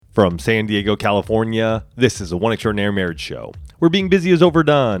From San Diego, California, this is the One Extraordinary Marriage Show, where being busy is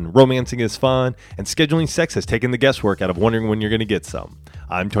overdone, romancing is fun, and scheduling sex has taken the guesswork out of wondering when you're going to get some.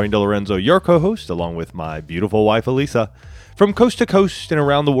 I'm Tony DeLorenzo, your co-host, along with my beautiful wife, Elisa. From coast to coast and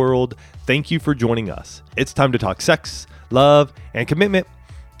around the world, thank you for joining us. It's time to talk sex, love, and commitment.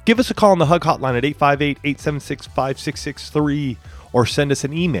 Give us a call on the HUG hotline at 858-876-5663 or send us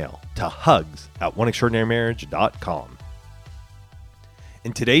an email to hugs@oneextraordinarymarriage.com.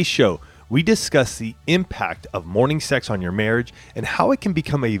 In today's show, we discuss the impact of morning sex on your marriage and how it can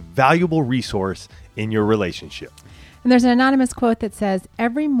become a valuable resource in your relationship. And there's an anonymous quote that says,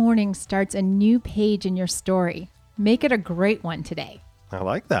 "Every morning starts a new page in your story. Make it a great one today." I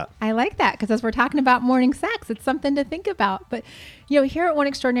like that. I like that because as we're talking about morning sex, it's something to think about. But, here at One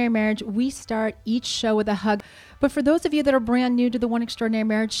Extraordinary Marriage, we start each show with a hug. But for those of you that are brand new to the One Extraordinary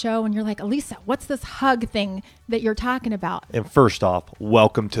Marriage Show and you're like, Elisa, what's this hug thing that you're talking about? And first off,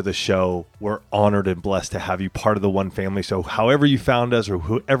 welcome to the show. We're honored and blessed to have you part of the One family. So however you found us or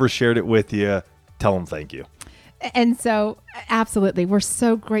whoever shared it with you, tell them thank you. And so, absolutely, we're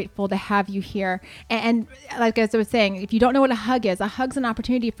so grateful to have you here. And like as I was saying, if you don't know what a hug's an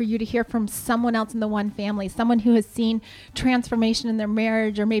opportunity for you to hear from someone else in the One family, someone who has seen transformation in their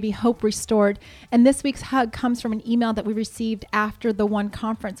marriage or maybe hope restored. And this week's hug comes from an email that we received after the One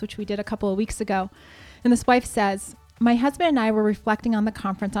conference, which we did a couple of weeks ago. And this wife says, "My husband and I were reflecting on the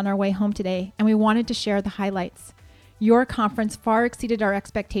conference on our way home today, and we wanted to share the highlights. Your conference far exceeded our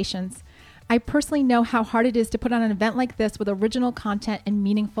expectations. I personally know how hard it is to put on an event like this with original content and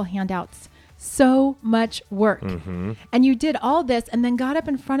meaningful handouts. So much work. And you did all this and then got up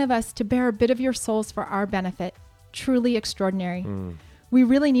in front of us to bear a bit of your souls for our benefit. Truly extraordinary. We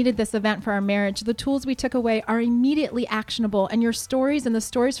really needed this event for our marriage. The tools we took away are immediately actionable, and your stories and the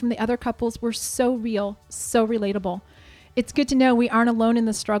stories from the other couples were so real, so relatable. It's good to know we aren't alone in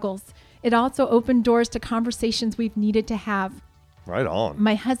the struggles. It also opened doors to conversations we've needed to have. Right on.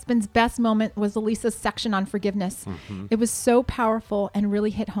 My husband's best moment was Elisa's section on forgiveness. It was so powerful and really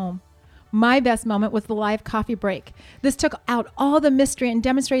hit home. My best moment was the live coffee break. This took out all the mystery and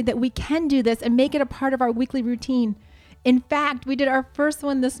demonstrated that we can do this and make it a part of our weekly routine. In fact, we did our first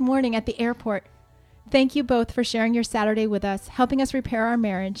one this morning at the airport. Thank you both for sharing your Saturday with us, helping us repair our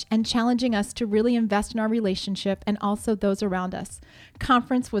marriage, and challenging us to really invest in our relationship and also those around us.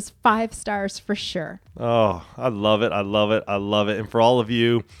 Conference was 5 stars for sure." Oh, I love it. I love it. I love it. And for all of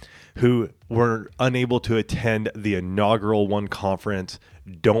you who were unable to attend the inaugural One conference,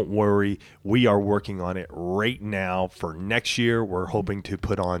 don't worry. We are working on it right now for next year. We're hoping to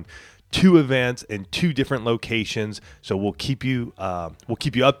put on 2 events in 2 different locations. So we'll keep you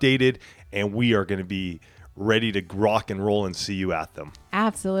updated, and we are going to be ready to rock and roll and see you at them.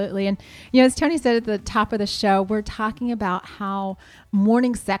 Absolutely. And, as Tony said at the top of the show, we're talking about how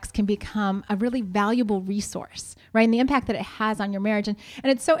morning sex can become a really valuable resource, right? And the impact that it has on your marriage. And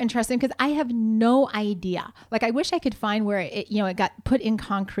it's so interesting because I have no idea. Like, I wish I could find where it got put in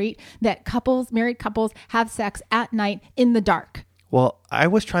concrete that married couples have sex at night in the dark. Well,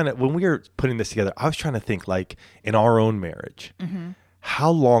 when we were putting this together, I was trying to think, like, in our own marriage,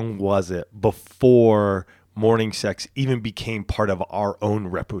 how long was it before morning sex even became part of our own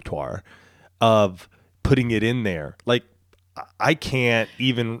repertoire of putting it in there? Like, I can't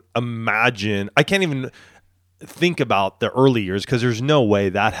even think about the early years because there's no way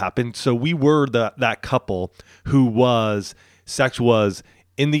that happened. So we were that couple who sex was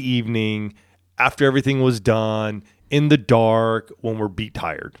in the evening, after everything was done, in the dark, when we're beat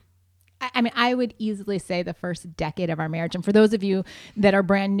tired. I mean, I would easily say the first decade of our marriage. And for those of you that are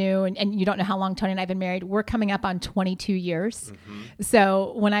brand new and you don't know how long Tony and I have been married, we're coming up on 22 years.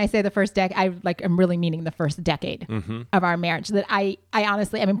 So when I say the first decade, I'm really meaning the first decade of our marriage. That I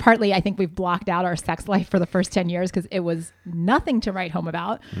honestly, partly I think we've blocked out our sex life for the first 10 years because it was nothing to write home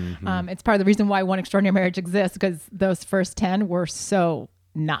about. It's part of the reason why One Extraordinary Marriage exists, because those first 10 were so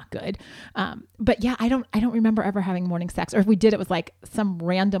not good. But yeah, I don't remember ever having morning sex, or if we did, it was like some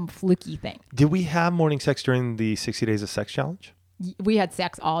random fluky thing. Did we have morning sex during the 60 Days of Sex Challenge? We had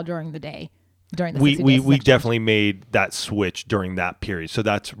sex all during the day. During the we definitely made that switch during that period. So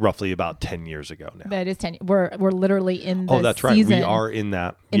that's roughly about 10 years ago now. That is 10. We're literally in the that's right. We are in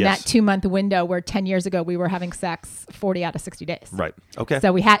that. That 2-month window where 10 years ago we were having sex 40 out of 60 days. Right. Okay.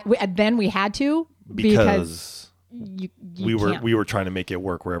 So we had to because we were trying to make it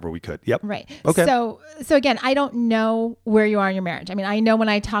work wherever we could. Yep. Right. Okay. So again, I don't know where you are in your marriage. I know when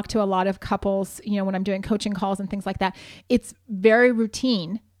I talk to a lot of couples, when I'm doing coaching calls and things like that, it's very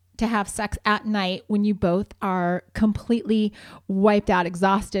routine to have sex at night when you both are completely wiped out,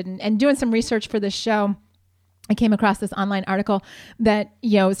 exhausted. And doing some research for this show, I came across this online article that,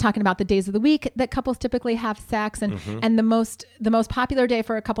 was talking about the days of the week that couples typically have sex. And the most popular day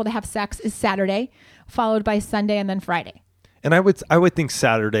for a couple to have sex is Saturday, followed by Sunday and then Friday. And I would think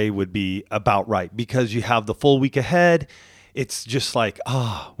Saturday would be about right because you have the full week ahead. It's just like,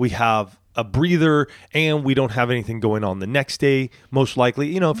 we have a breather and we don't have anything going on the next day. Most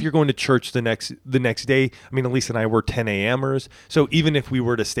likely, if you're going to church the next day, I mean, Elise and I were 10 a.m.ers. So even if we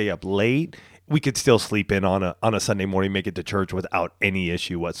were to stay up late, we could still sleep in on a Sunday morning, make it to church without any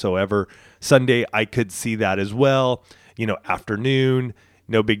issue whatsoever. Sunday, I could see that as well. Afternoon,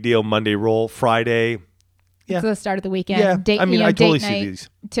 no big deal. Monday roll, Friday. Yeah. So the start of the weekend. Yeah. I totally date night, see these.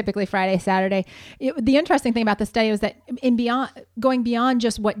 Typically Friday, Saturday. The interesting thing about the study was that going beyond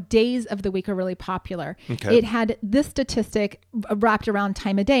just what days of the week are really popular, it had this statistic wrapped around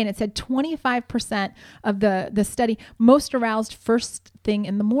time of day, and it said 25% of the study most aroused first thing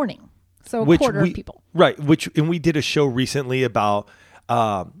in the morning. So a quarter of people. Right. And we did a show recently about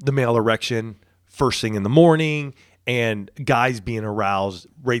the male erection first thing in the morning and guys being aroused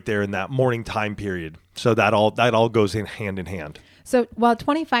right there in that morning time period. So that all goes in hand. So while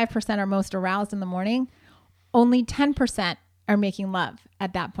 25% are most aroused in the morning, only 10% are making love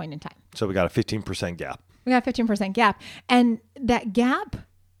at that point in time. So we got a 15% gap. We got a 15% gap. And that gap,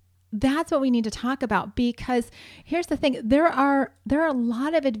 that's what we need to talk about, because here's the thing. There are a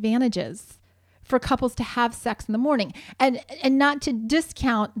lot of advantages for couples to have sex in the morning, and not to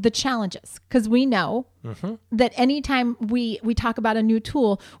discount the challenges, because we know that anytime we talk about a new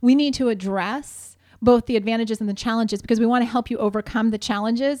tool, we need to address both the advantages and the challenges, because we want to help you overcome the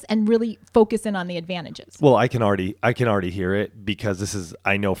challenges and really focus in on the advantages. Well, I can already hear it, because this is,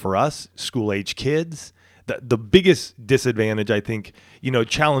 I know for us, school age kids, the biggest disadvantage, I think,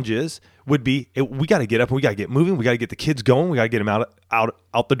 challenges would be we got to get up and we got to get moving. We got to get the kids going. We got to get them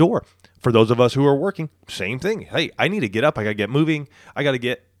out the door. For those of us who are working, same thing. Hey, I need to get up. I got to get moving. I got to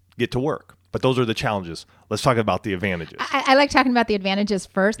get to work. But those are the challenges. Let's talk about the advantages. I like talking about the advantages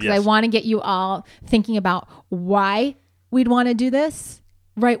first, because I want to get you all thinking about why we'd want to do this,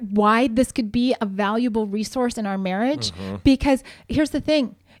 right? Why this could be a valuable resource in our marriage. Because here's the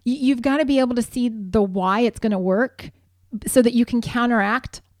thing. You've got to be able to see the why it's going to work so that you can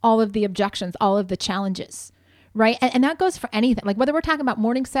counteract all of the objections, all of the challenges, right? And that goes for anything, like whether we're talking about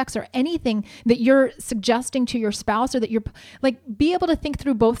morning sex or anything that you're suggesting to your spouse, or that you're like, be able to think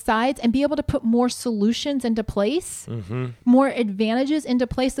through both sides and be able to put more solutions into place, more advantages into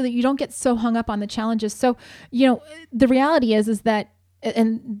place, so that you don't get so hung up on the challenges. So, the reality is that,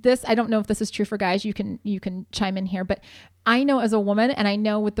 and this, I don't know if this is true for guys, you can chime in here, but I know as a woman, and I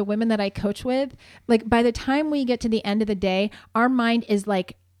know with the women that I coach with, like by the time we get to the end of the day, our mind is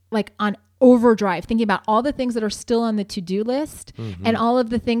like on overdrive, thinking about all the things that are still on the to-do list and all of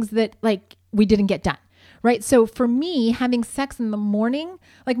the things that like we didn't get done. Right. So for me, having sex in the morning,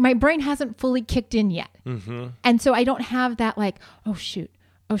 like my brain hasn't fully kicked in yet. And so I don't have that like, oh shoot.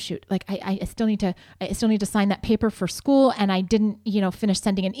 Like I still need to sign that paper for school, and I didn't, finish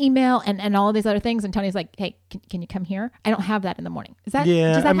sending an email and all of these other things. And Tony's like, hey, can you come here? I don't have that in the morning. Does that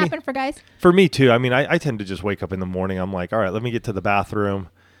happen for guys? For me too. I mean, I tend to just wake up in the morning. I'm like, all right, let me get to the bathroom.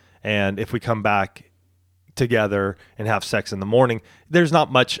 And if we come back together and have sex in the morning, there's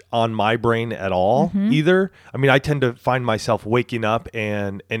not much on my brain at all either. I mean, I tend to find myself waking up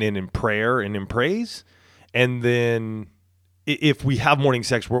and in prayer and in praise. And then if we have morning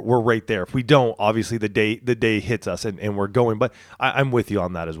sex, we're right there. If we don't, obviously the day hits us and we're going. But I'm with you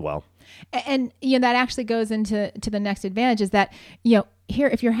on that as well. And that actually goes into the next advantage, is that here,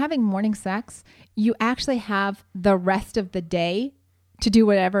 if you're having morning sex, you actually have the rest of the day to do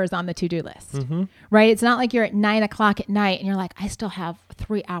whatever is on the to-do list, right? It's not like you're at 9 o'clock at night and you're like, I still have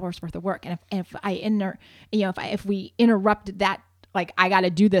 3 hours worth of work, and if we interrupt that, like I got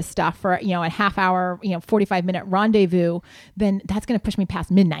to do this stuff for a half hour, 45-minute rendezvous, then that's going to push me past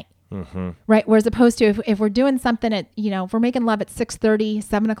midnight. Right. Whereas opposed to if we're doing something at, if we're making love at 6:30,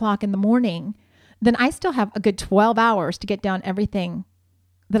 7 o'clock in the morning, then I still have a good 12 hours to get done everything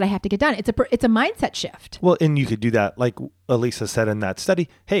that I have to get done. It's a mindset shift. Well, and you could do that, like Elisa said in that study.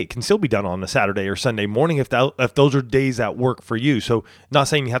 Hey, it can still be done on a Saturday or Sunday morning if those are days that work for you. So not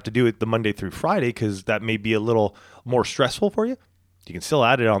saying you have to do it the Monday through Friday, because that may be a little more stressful for you. You can still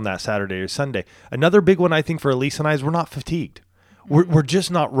add it on that Saturday or Sunday. Another big one I think for Elisa and I is we're not fatigued. We're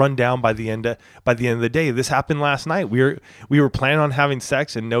just not run down by the end of the day. This happened last night. We were planning on having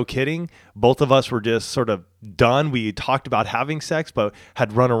sex, and no kidding, both of us were just sort of done. We talked about having sex, but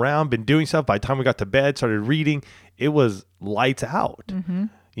had run around, been doing stuff. By the time we got to bed, started reading, it was lights out.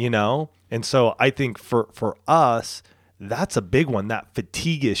 And so I think for us, that's a big one. That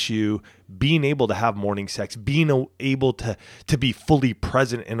fatigue issue, being able to have morning sex, being able to be fully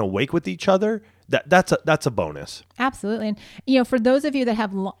present and awake with each other, that's a bonus. Absolutely. And, for those of you that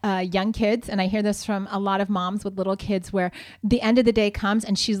have young kids, and I hear this from a lot of moms with little kids, where the end of the day comes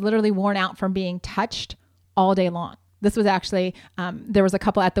and she's literally worn out from being touched all day long. This was actually, there was a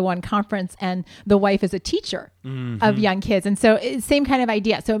couple at the one conference, and the wife is a teacher of young kids. And so same kind of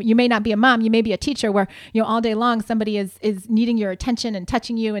idea. So you may not be a mom, you may be a teacher where, all day long somebody is needing your attention and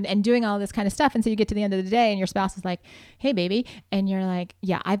touching you and doing all this kind of stuff. And so you get to the end of the day and your spouse is like, hey, baby. And you're like,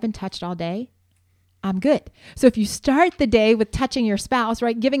 yeah, I've been touched all day. I'm good. So if you start the day with touching your spouse,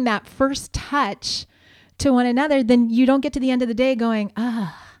 right, giving that first touch to one another, then you don't get to the end of the day going,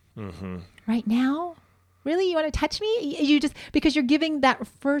 right now? Really? You want to touch me? You just, because you're giving that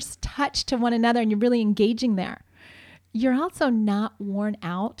first touch to one another and you're really engaging there. You're also not worn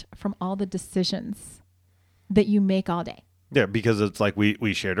out from all the decisions that you make all day. Yeah, because it's like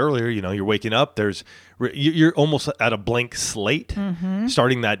we shared earlier, you're waking up, you're almost at a blank slate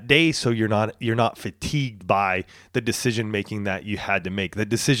starting that day. So you're not fatigued by the decision making that you had to make. The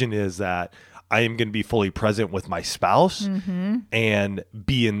decision is that I am going to be fully present with my spouse and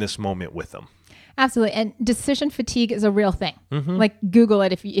be in this moment with them. Absolutely. And decision fatigue is a real thing. Like Google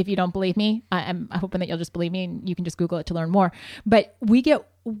it if you don't believe me. I'm hoping that you'll just believe me and you can just Google it to learn more. But we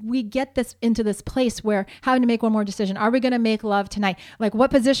get this into this place where having to make one more decision. Are we going to make love tonight? Like, what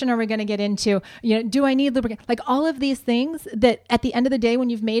position are we going to get into? Do I need lubricant? Like all of these things that at the end of the day, when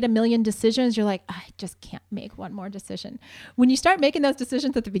you've made a million decisions, you're like, I just can't make one more decision. When you start making those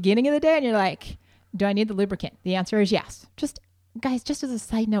decisions at the beginning of the day and you're like, do I need the lubricant? The answer is yes. Guys, just as a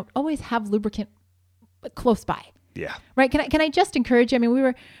side note, always have lubricant close by. Yeah. Right. Can I just encourage you? I mean, we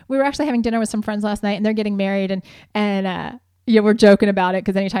were actually having dinner with some friends last night and they're getting married and we're joking about it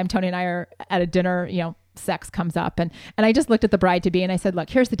because anytime Tony and I are at a dinner, sex comes up and I just looked at the bride to be and I said, look,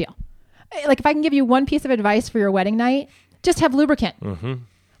 here's the deal. Like if I can give you one piece of advice for your wedding night, just have lubricant.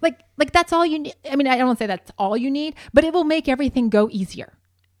 Like that's all you need. I mean, I don't want to say that's all you need, but it will make everything go easier.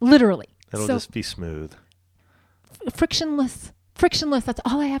 Literally. It'll just be smooth. Frictionless. That's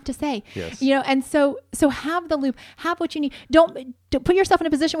all I have to say. Yes. And so have the loop, have what you need. Don't put yourself in a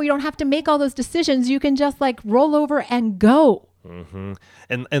position where you don't have to make all those decisions. You can just like roll over and go.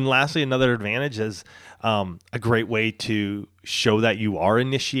 And lastly, another advantage is a great way to show that you are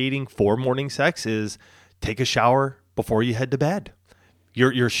initiating for morning sex is take a shower before you head to bed.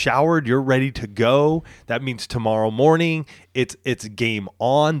 You're showered, you're ready to go. That means tomorrow morning it's game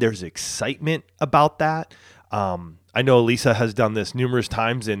on. There's excitement about that. I know Elisa has done this numerous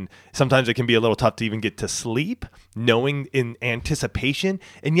times, and sometimes it can be a little tough to even get to sleep, knowing in anticipation.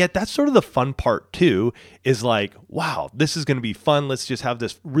 And yet that's sort of the fun part too, is like, wow, this is going to be fun. Let's just have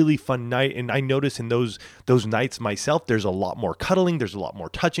this really fun night. And I notice in those nights myself, there's a lot more cuddling. There's a lot more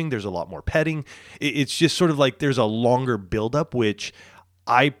touching. There's a lot more petting. It's just sort of like there's a longer buildup, which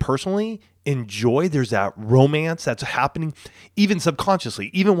I personally enjoy. There's that romance that's happening even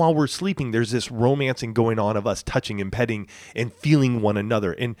subconsciously. Even while we're sleeping, there's this romancing going on of us touching and petting and feeling one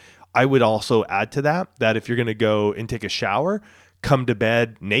another. And I would also add to that if you're going to go and take a shower, come to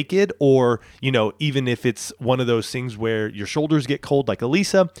bed naked, or, even if it's one of those things where your shoulders get cold like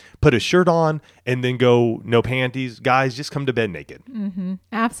Elisa, put a shirt on and then go no panties. Guys, just come to bed naked.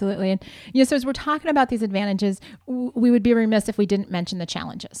 Absolutely. And, so as we're talking about these advantages, we would be remiss if we didn't mention the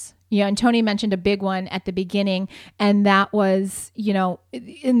challenges. And Tony mentioned a big one at the beginning, and that was,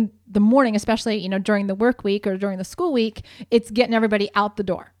 in the morning, especially, during the work week or during the school week, it's getting everybody out the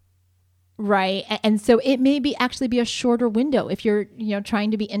door. Right. And so it may actually be a shorter window if you're,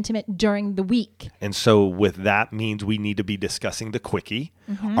 trying to be intimate during the week. And so with that means we need to be discussing the quickie.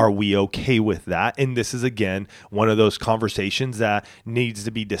 Are we okay with that? And this is, again, one of those conversations that needs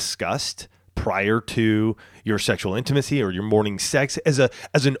to be discussed prior to your sexual intimacy or your morning sex as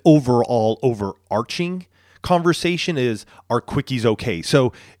an overall overarching conversation. Is, are quickies okay?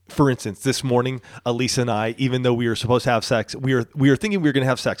 So for instance, this morning, Elisa and I, even though we were supposed to have sex, we were thinking we were going to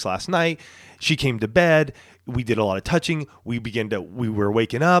have sex last night. She came to bed. We did a lot of touching. We were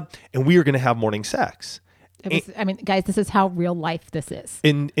waking up and we were going to have morning sex. Guys, this is how real life this is.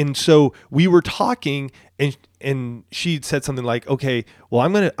 And so we were talking and she said something like, okay, well,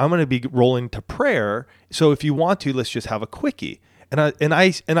 I'm going to be rolling to prayer. So if you want to, let's just have a quickie. And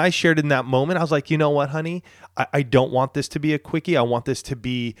I shared in that moment, I was like, you know what, honey, I don't want this to be a quickie. I want this to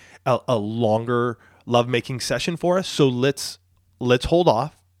be a longer lovemaking session for us. So let's hold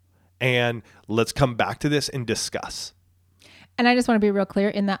off and let's come back to this and discuss. And I just want to be real clear.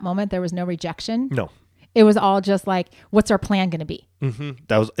 In that moment, there was no rejection. No. It was all just like, what's our plan going to be?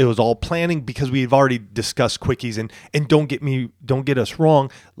 It was all planning because we've already discussed quickies and don't get us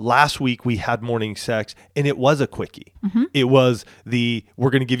wrong. Last week we had morning sex and it was a quickie. It was we're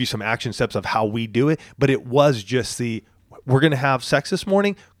going to give you some action steps of how we do it, but it was just we're going to have sex this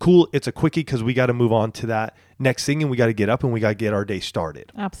morning. Cool. It's a quickie because we got to move on to that next thing and we got to get up and we got to get our day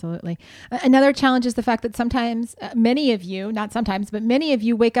started. Absolutely. Another challenge is the fact that sometimes many of you, not sometimes, but many of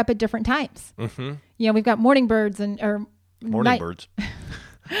you wake up at different times. We've got morning birds birds.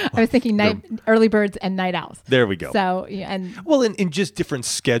 I was thinking early birds and night owls. There we go. So, in just different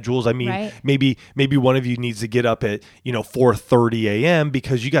schedules. I mean, right. maybe one of you needs to get up at 4:30 a.m.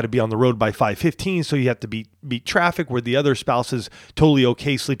 because you got to be on the road by 5:15, so you have to beat traffic. Where the other spouse is totally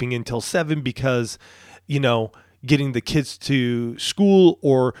okay sleeping until 7 because getting the kids to school,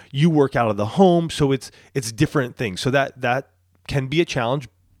 or you work out of the home. So it's different things. So that can be a challenge,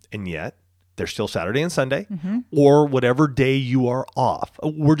 and yet they're still Saturday and Sunday, or whatever day you are off.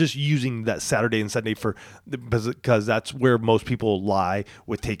 We're just using that Saturday and Sunday because that's where most people lie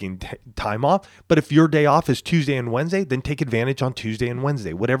with taking time off. But if your day off is Tuesday and Wednesday, then take advantage on Tuesday and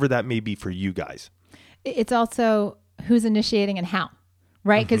Wednesday, whatever that may be for you guys. It's also who's initiating and how.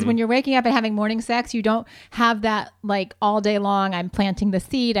 Right? Because when you're waking up and having morning sex, you don't have that like all day long, I'm planting the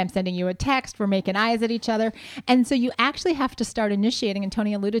seed, I'm sending you a text, we're making eyes at each other. And so you actually have to start initiating. And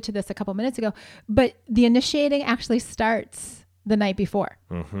Tony alluded to this a couple minutes ago, but the initiating actually starts the night before.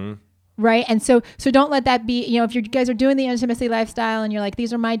 Right? And so don't let that be, if you guys are doing the intimacy lifestyle and you're like,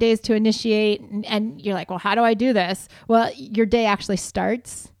 these are my days to initiate. And you're like, well, how do I do this? Well, your day actually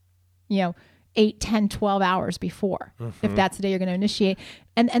starts, 8, 10, 12 hours before, if that's the day you're going to initiate.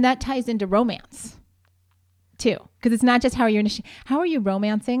 And that ties into romance too, because it's not just how are you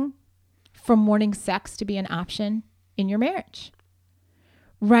romancing for morning sex to be an option in your marriage,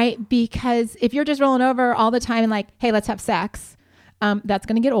 right? Because if you're just rolling over all the time and like, hey, let's have sex, that's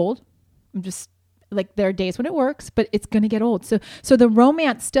going to get old. I'm just like, there are days when it works, but it's going to get old. So the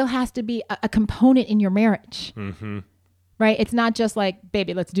romance still has to be a component in your marriage, right? It's not just like,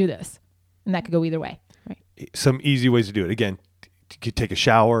 baby, let's do this. And that could go either way. Right. Some easy ways to do it. Again, you take a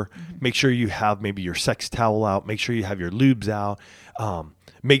shower, make sure you have maybe your sex towel out, make sure you have your lubes out,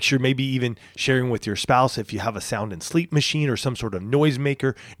 make sure maybe even sharing with your spouse if you have a sound and sleep machine or some sort of noise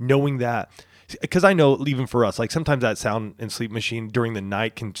maker, knowing that, because I know even for us, like sometimes that sound and sleep machine during the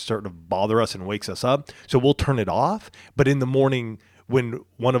night can sort of bother us and wakes us up. So we'll turn it off. But in the morning, when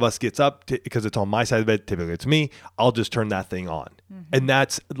one of us gets up, because it's on my side of the bed, typically it's me, I'll just turn that thing on. And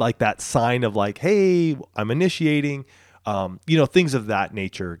that's like that sign of like, hey, I'm initiating, things of that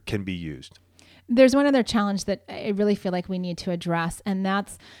nature can be used. There's one other challenge that I really feel like we need to address, and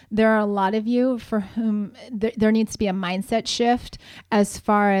that's there are a lot of you for whom there needs to be a mindset shift as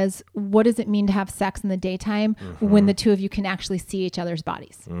far as what does it mean to have sex in the daytime when the two of you can actually see each other's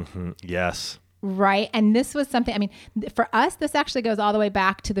bodies. Yes. Right. And this was something, for us, this actually goes all the way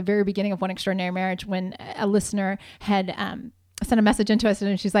back to the very beginning of One Extraordinary Marriage when a listener had sent a message into us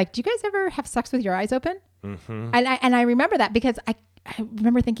and she's like, do you guys ever have sex with your eyes open? And I remember that because I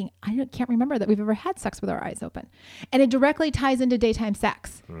remember thinking, I can't remember that we've ever had sex with our eyes open. And it directly ties into daytime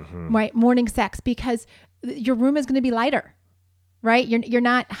sex, right? Morning sex, because your room is going to be lighter, right? You're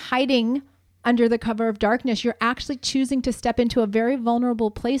not hiding under the cover of darkness. You're actually choosing to step into a very vulnerable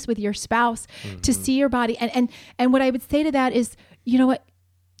place with your spouse to see your body. And what I would say to that is, you know what?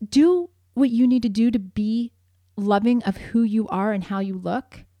 Do what you need to do to be loving of who you are and how you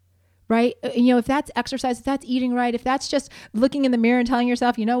look, right? If that's exercise, if that's eating right, if that's just looking in the mirror and telling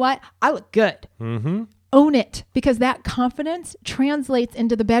yourself, you know what? I look good. Own it, because that confidence translates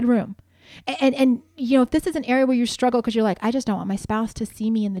into the bedroom. And if this is an area where you struggle because you're like, I just don't want my spouse to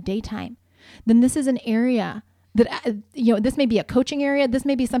see me in the daytime, then this is an area that, this may be a coaching area. This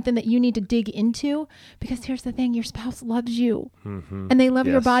may be something that you need to dig into, because here's the thing, your spouse loves you and they love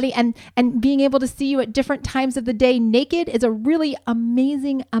your body, and being able to see you at different times of the day naked is a really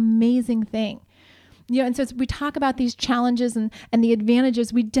amazing, amazing thing. And so as we talk about these challenges and the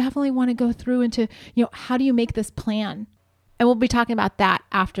advantages, we definitely want to go through into, how do you make this plan? And we'll be talking about that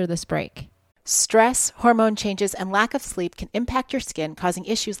after this break. Stress, hormone changes, and lack of sleep can impact your skin, causing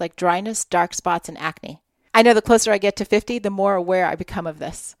issues like dryness, dark spots, and acne. I know the closer I get to 50, the more aware I become of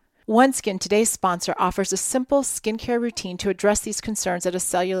this. OneSkin, today's sponsor, offers a simple skincare routine to address these concerns at a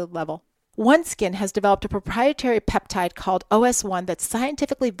cellular level. OneSkin has developed a proprietary peptide called OS1 that's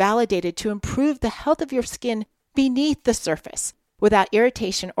scientifically validated to improve the health of your skin beneath the surface without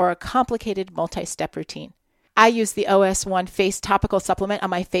irritation or a complicated multi-step routine. I use the OS1 face topical supplement on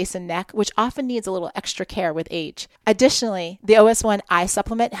my face and neck, which often needs a little extra care with age. Additionally, the OS1 eye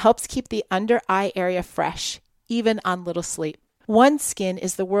supplement helps keep the under eye area fresh, even on little sleep. OneSkin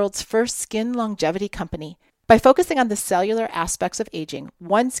is the world's first skin longevity company. By focusing on the cellular aspects of aging,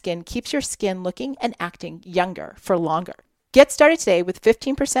 OneSkin keeps your skin looking and acting younger for longer. Get started today with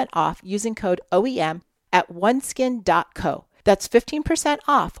 15% off using code OEM at oneskin.co. That's 15%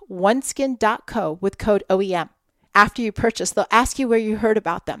 off oneskin.co with code OEM. After you purchase, they'll ask you where you heard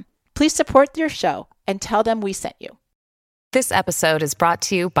about them. Please support your show and tell them we sent you. This episode is brought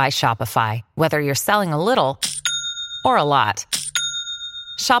to you by Shopify. Whether you're selling a little or a lot,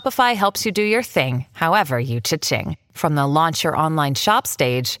 Shopify helps you do your thing, however you cha-ching. From the launch your online shop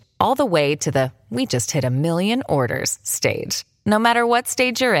stage, all the way to the we just hit 1 million orders stage. No matter what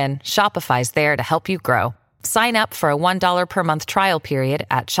stage you're in, Shopify's there to help you grow. Sign up for a $1 per month trial period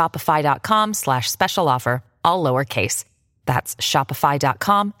at shopify.com/special offer, all lowercase. That's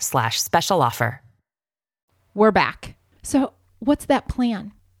shopify.com/special offer. We're back. So what's that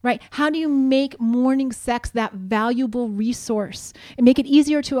plan, right? How do you make morning sex that valuable resource and make it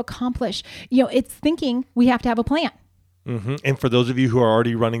easier to accomplish? It's thinking we have to have a plan. Mm-hmm. And for those of you who are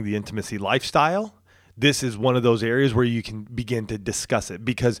already running the intimacy lifestyle, this is one of those areas where you can begin to discuss it,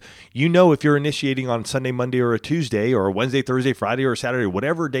 because if you're initiating on Sunday, Monday, or a Tuesday, or a Wednesday, Thursday, Friday, or Saturday,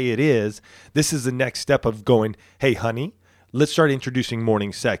 whatever day it is, this is the next step of going, hey, honey, let's start introducing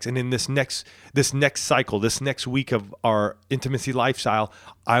morning sex. And in this next cycle, this next week of our intimacy lifestyle,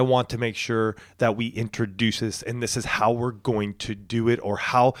 I want to make sure that we introduce this, and this is how we're going to do it, or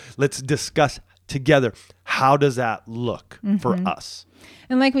let's discuss together. How does that look for us?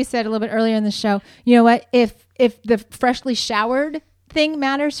 And like we said a little bit earlier in the show, you know what? If the freshly showered thing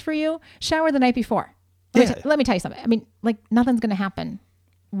matters for you, shower the night before. Let me tell you something. I mean, nothing's going to happen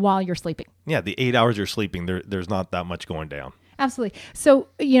while you're sleeping. Yeah, the 8 hours you're sleeping, there's not that much going down. Absolutely. So,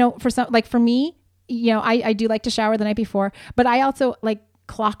 for me, I do like to shower the night before, but I also, like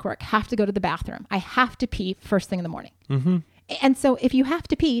clockwork, have to go to the bathroom. I have to pee first thing in the morning. Mm-hmm. And so if you have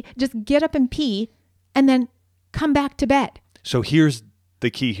to pee, just get up and pee and then come back to bed. So here's the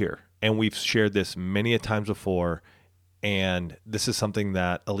key here, and we've shared this many a times before, and this is something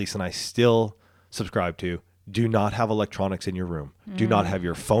that Elise and I still subscribe to. Do not have electronics in your room. Do not have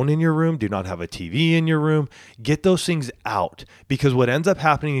your phone in your room. Do not have a TV in your room. Get those things out, because what ends up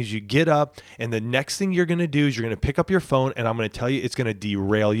happening is you get up, and the next thing you're going to do is you're going to pick up your phone, and I'm going to tell you it's going to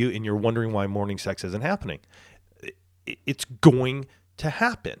derail you, and you're wondering why morning sex isn't happening. It's going to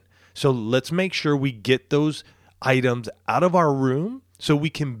happen. So let's make sure we get those items out of our room so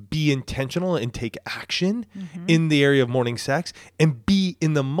we can be intentional and take action in the area of morning sex and be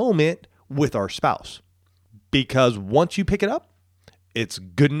in the moment with our spouse. Because once you pick it up, it's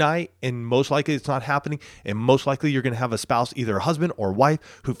good night, and most likely it's not happening. And most likely you're going to have a spouse, either a husband or wife,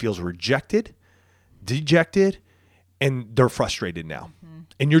 who feels rejected, dejected, and they're frustrated now.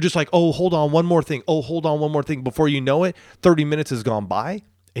 And you're just like, oh, hold on, one more thing. Oh, hold on, one more thing. Before you know it, 30 minutes has gone by,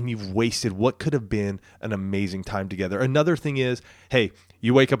 and you've wasted what could have been an amazing time together. Another thing is, hey,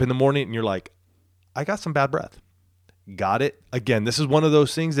 you wake up in the morning and you're like, I got some bad breath. Got it? Again, this is one of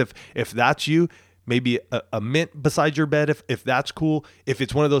those things. If that's you, maybe a mint beside your bed, if that's cool. If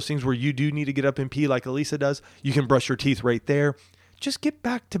it's one of those things where you do need to get up and pee like Elisa does, you can brush your teeth right there. Just get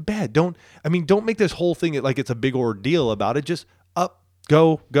back to bed. Don't make this whole thing like it's a big ordeal about it. Just up,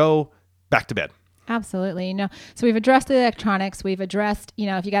 go, back to bed. Absolutely. No. So we've addressed the electronics. We've addressed,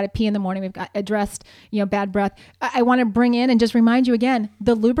 if you got to pee in the morning, we've got addressed, bad breath. I want to bring in and just remind you again,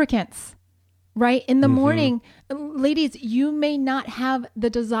 the lubricants, right? In the morning, ladies, you may not have the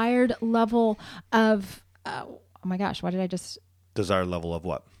desired level of, oh my gosh, what did I just? Desired level of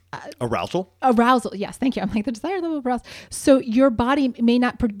what? Arousal? Arousal. Yes. Thank you. I'm like the desired level of arousal. So your body may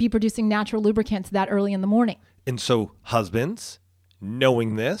not be producing natural lubricants that early in the morning. And so husbands,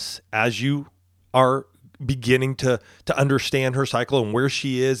 knowing this, as you are beginning to understand her cycle and where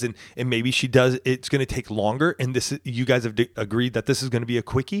she is, and maybe she does, it's going to take longer, and you guys have agreed that this is going to be a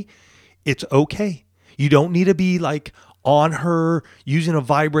quickie, it's okay. You don't need to be like on her using a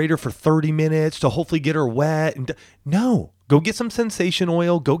vibrator for 30 minutes to hopefully get her wet. No, go get some sensation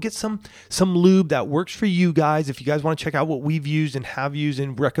oil, go get some lube that works for you guys. If you guys want to check out what we've used and have used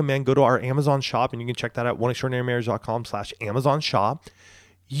and recommend, go to our Amazon shop, and you can check that out, oneextraordinarymarriage.com/Amazon shop.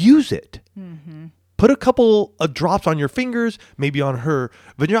 Use it. Put a couple of drops on your fingers, maybe on her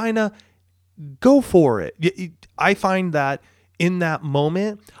vagina. Go for it. I find that in that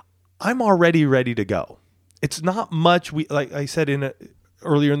moment, I'm already ready to go. It's not much. Like I said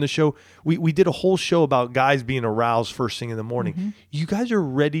earlier in the show, we did a whole show about guys being aroused first thing in the morning. You guys are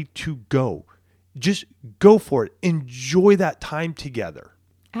ready to go. just go for it. Enjoy that time together.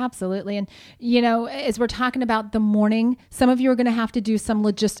 Absolutely. And, as we're talking about the morning, some of you are going to have to do have some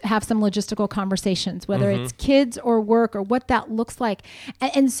logistical conversations, whether it's kids or work or what that looks like.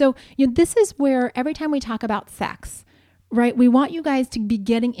 And so, this is where every time we talk about sex, right, we want you guys to be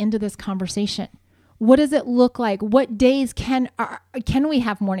getting into this conversation. What does it look like? What days can we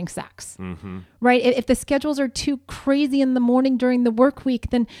have morning sex? Right? If the schedules are too crazy in the morning during the work week,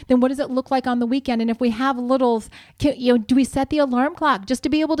 then what does it look like on the weekend? And if we have littles, do we set the alarm clock just to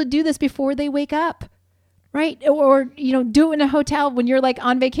be able to do this before they wake up? Right? Or do it in a hotel when you're like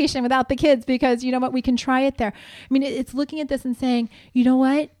on vacation without the kids, because you know what, we can try it there. I mean, it's looking at this and saying, you know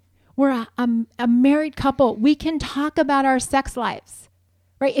what? We're a married couple. We can talk about our sex lives.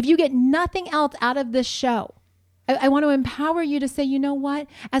 Right? If you get nothing else out of this show, I want to empower you to say, you know what?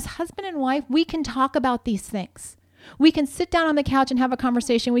 As husband and wife, we can talk about these things. We can sit down on the couch and have a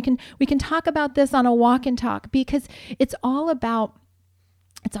conversation. We can talk about this on a walk and talk, because it's all about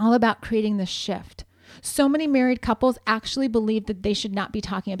creating this shift. So many married couples actually believe that they should not be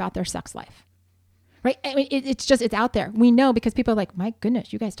talking about their sex life. Right? I mean, it's out there. We know, because people are like, my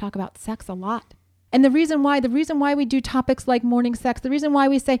goodness, you guys talk about sex a lot. And the reason why we do topics like morning sex, the reason why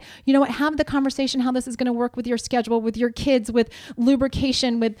we say, you know what, have the conversation how this is going to work with your schedule, with your kids, with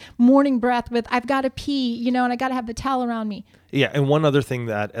lubrication, with morning breath, with I've got to pee, and I got to have the towel around me. Yeah, and one other thing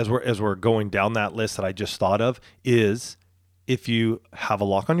that as we're going down that list that I just thought of is, if you have a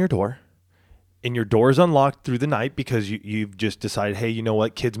lock on your door and your door is unlocked through the night because you've just decided, hey, you know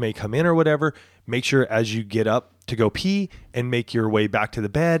what, kids may come in or whatever, make sure as you get up to go pee and make your way back to the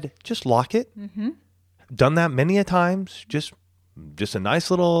bed, just lock it. Done that many a times. Just a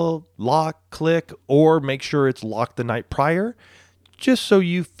nice little lock, click, or make sure it's locked the night prior, just so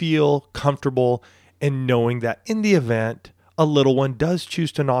you feel comfortable in knowing that in the event a little one does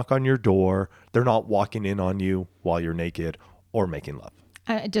choose to knock on your door, they're not walking in on you while you're naked or making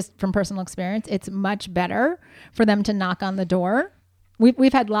love. Just from personal experience, it's much better for them to knock on the door.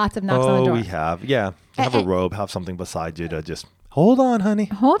 We've had lots of knocks on the door. We have. Yeah. Have a robe, have something beside you to just hold on, honey.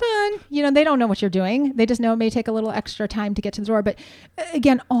 Hold on. They don't know what you're doing. They just know it may take a little extra time to get to the door. But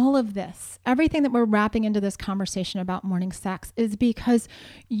again, all of this, everything that we're wrapping into this conversation about morning sex is because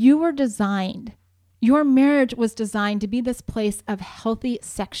your marriage was designed to be this place of healthy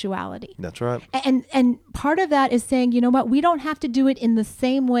sexuality. That's right. And part of that is saying, you know what, we don't have to do it in the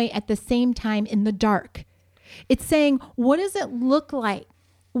same way at the same time in the dark. It's saying, what does it look like?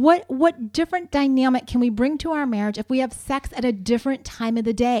 What different dynamic can we bring to our marriage if we have sex at a different time of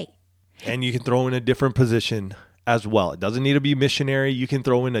the day? And you can throw in a different position as well. It doesn't need to be missionary. You can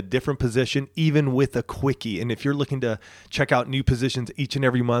throw in a different position, even with a quickie. And if you're looking to check out new positions each and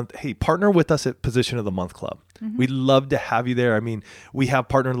every month, hey, partner with us at Position of the Month Club. We'd love to have you there. I mean, we have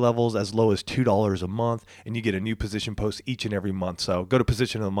partner levels as low as $2 a month, and you get a new position post each and every month. So go to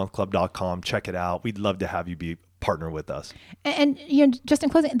positionofthemonthclub.com, check it out. We'd love to have you be partner with us. And just in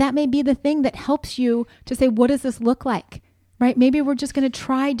closing, that may be the thing that helps you to say, what does this look like? Right? Maybe we're just going to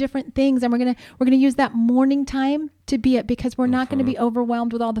try different things, and we're going to use that morning time to be it, because we're not going to be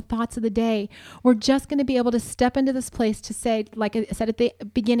overwhelmed with all the thoughts of the day. We're just going to be able to step into this place to say, like I said at the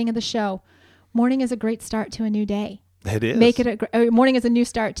beginning of the show, morning is a great start to a new day. It is. Make it morning is a new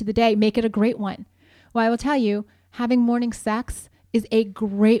start to the day. Make it a great one. Well, I will tell you, having morning sex is a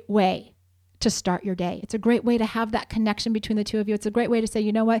great way to start your day. It's a great way to have that connection between the two of you. It's a great way to say,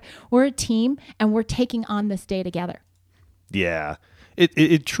 you know what, we're a team and we're taking on this day together. Yeah,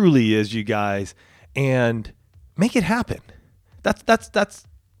 it truly is, you guys, and make it happen. That's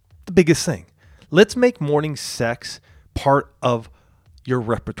the biggest thing. Let's make morning sex part of your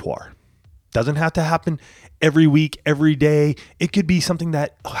repertoire. Doesn't have to happen every week, every day. It could be something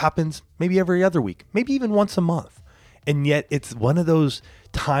that happens maybe every other week, maybe even once a month. And yet it's one of those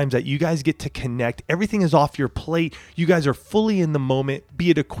times that you guys get to connect. Everything is off your plate. You guys are fully in the moment,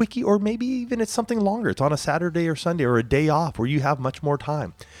 be it a quickie or maybe even it's something longer. It's on a Saturday or Sunday or a day off where you have much more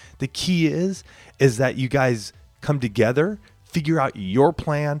time. The key is that you guys come together, figure out your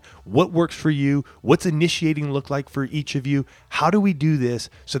plan, what works for you, what's initiating look like for each of you. How do we do this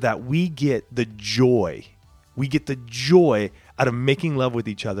so that we get the joy? We get the joy out of making love with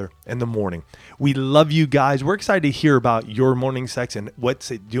each other in the morning. We love you guys. We're excited to hear about your morning sex and what's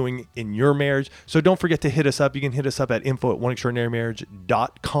it doing in your marriage. So don't forget to hit us up. You can hit us up at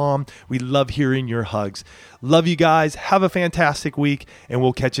info@oneextraordinarymarriage.com. We love hearing your hugs. Love you guys. Have a fantastic week, and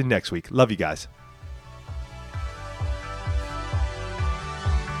we'll catch you next week. Love you guys.